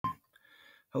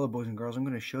Hello boys and girls, I'm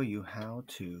going to show you how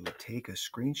to take a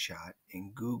screenshot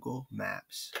in Google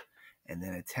Maps and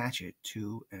then attach it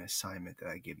to an assignment that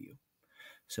I give you.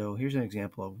 So here's an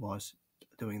example of us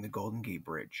doing the Golden Gate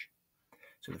Bridge.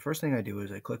 So the first thing I do is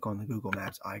I click on the Google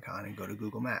Maps icon and go to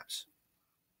Google Maps.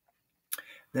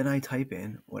 Then I type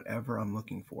in whatever I'm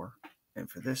looking for.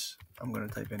 And for this, I'm going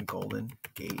to type in Golden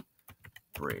Gate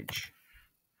Bridge.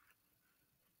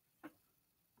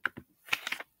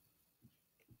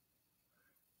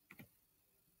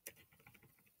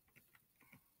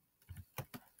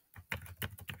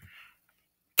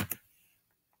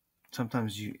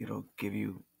 Sometimes it'll give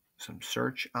you some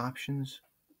search options.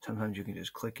 Sometimes you can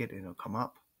just click it and it'll come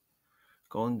up.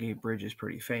 Golden Gate Bridge is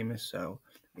pretty famous, so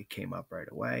it came up right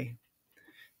away.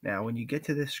 Now, when you get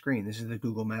to this screen, this is the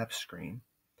Google Maps screen.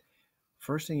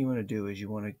 First thing you want to do is you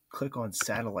want to click on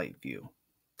Satellite View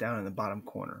down in the bottom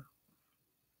corner.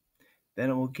 Then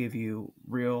it will give you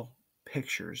real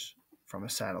pictures from a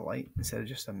satellite instead of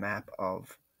just a map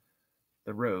of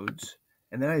the roads.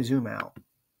 And then I zoom out.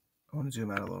 I want to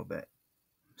zoom out a little bit.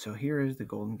 So here is the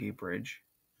Golden Gate Bridge.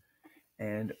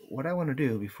 And what I want to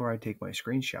do before I take my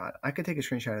screenshot, I could take a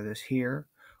screenshot of this here,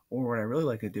 or what I really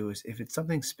like to do is if it's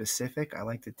something specific, I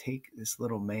like to take this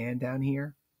little man down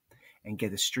here and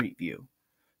get a street view.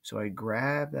 So I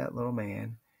grab that little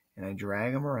man and I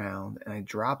drag him around and I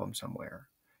drop him somewhere.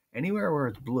 Anywhere where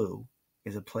it's blue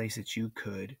is a place that you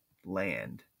could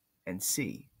land and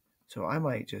see. So I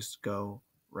might just go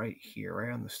right here,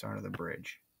 right on the start of the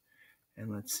bridge. And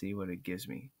let's see what it gives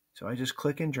me. So I just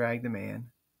click and drag the man.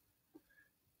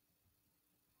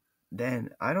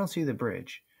 Then I don't see the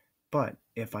bridge, but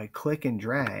if I click and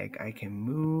drag, I can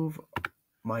move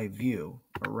my view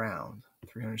around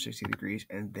 360 degrees,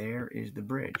 and there is the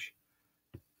bridge.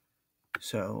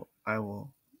 So I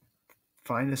will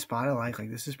find a spot I like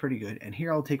this is pretty good, and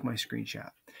here I'll take my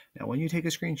screenshot. Now when you take a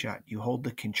screenshot, you hold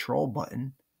the control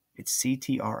button. It's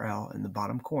CTRL in the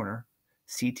bottom corner.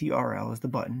 CTRL is the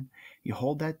button. You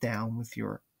hold that down with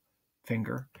your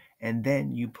finger, and then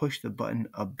you push the button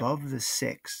above the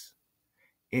 6.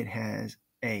 It has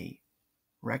a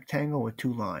rectangle with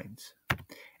 2 lines.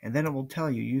 And then it will tell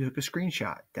you you took a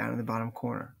screenshot down in the bottom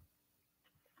corner.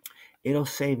 It'll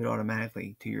save it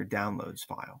automatically to your downloads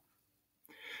file.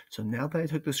 So now that I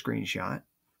took the screenshot,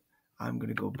 I'm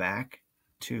going to go back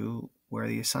to where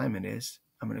the assignment is.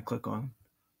 I'm going to click on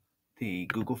the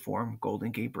Google form,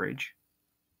 Golden Gate Bridge.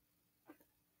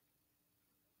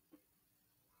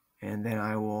 And then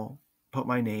I will put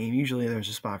my name. Usually there's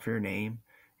a spot for your name.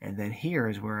 And then here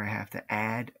is where I have to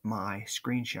add my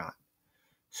screenshot.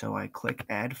 So I click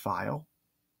Add File.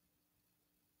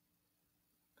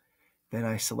 Then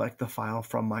I select the file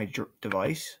from my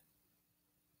device.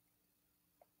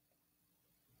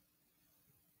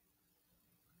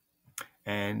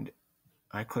 And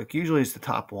I click, usually it's the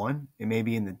top one. It may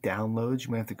be in the downloads.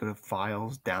 You may have to go to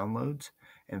Files, Downloads,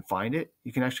 and find it.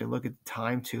 You can actually look at the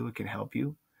time too. It can help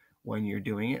you when you're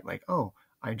doing it. Like, oh,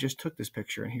 I just took this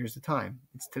picture and here's the time.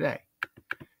 It's today.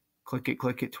 Click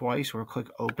it twice or click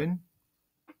Open.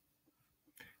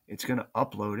 It's going to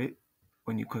upload it.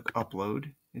 When you click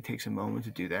Upload, it takes a moment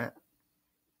to do that.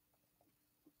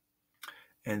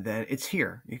 And then it's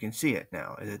here. You can see it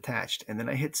now. It's attached. And then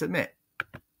I hit Submit.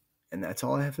 And that's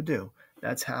all I have to do.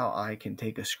 That's how I can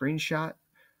take a screenshot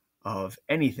of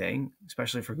anything,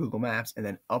 especially for Google Maps, and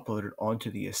then upload it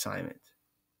onto the assignment.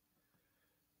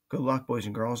 Good luck, boys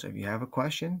and girls. If you have a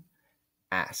question,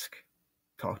 ask.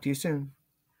 Talk to you soon.